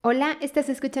Hola, estás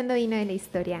escuchando Vino de la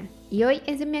Historia y hoy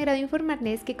es de mi agrado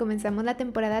informarles que comenzamos la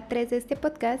temporada 3 de este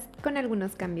podcast con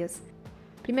algunos cambios.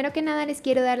 Primero que nada les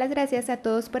quiero dar las gracias a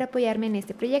todos por apoyarme en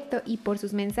este proyecto y por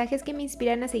sus mensajes que me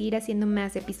inspiran a seguir haciendo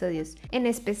más episodios, en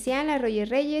especial a Roger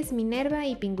Reyes, Minerva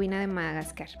y Pingüina de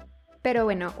Madagascar. Pero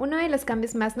bueno, uno de los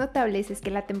cambios más notables es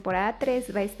que la temporada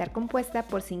 3 va a estar compuesta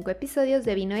por 5 episodios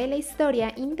de Vino de la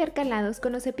Historia intercalados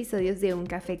con los episodios de Un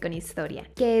Café con Historia,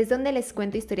 que es donde les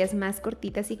cuento historias más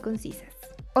cortitas y concisas.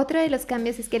 Otro de los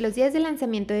cambios es que los días de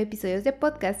lanzamiento de episodios de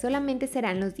podcast solamente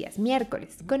serán los días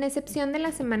miércoles, con excepción de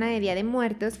la semana de Día de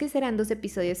Muertos, que serán 2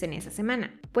 episodios en esa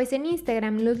semana. Pues en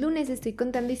Instagram los lunes estoy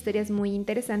contando historias muy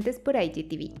interesantes por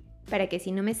IGTV, para que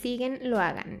si no me siguen lo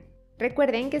hagan.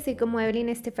 Recuerden que soy como Evelyn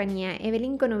Estefanía,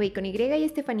 Evelyn con V y con Y y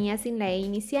Estefanía sin la E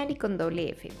inicial y con doble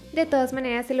F. De todas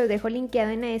maneras se los dejo linkeado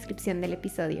en la descripción del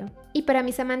episodio. Y para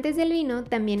mis amantes del vino,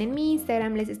 también en mi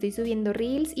Instagram les estoy subiendo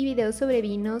reels y videos sobre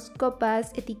vinos,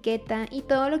 copas, etiqueta y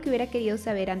todo lo que hubiera querido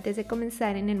saber antes de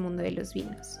comenzar en el mundo de los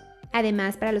vinos.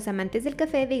 Además, para los amantes del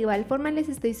café, de igual forma les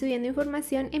estoy subiendo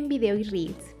información en video y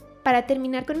reels. Para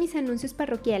terminar con mis anuncios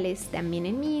parroquiales, también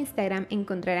en mi Instagram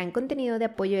encontrarán contenido de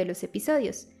apoyo de los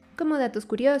episodios, como datos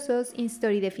curiosos,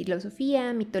 story de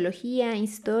filosofía, mitología,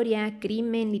 historia,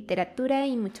 crimen, literatura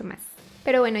y mucho más.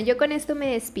 Pero bueno, yo con esto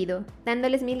me despido,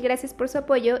 dándoles mil gracias por su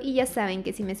apoyo y ya saben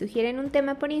que si me sugieren un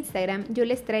tema por Instagram, yo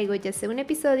les traigo ya sea un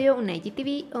episodio, un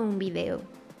IGTV o un video.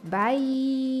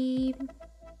 Bye.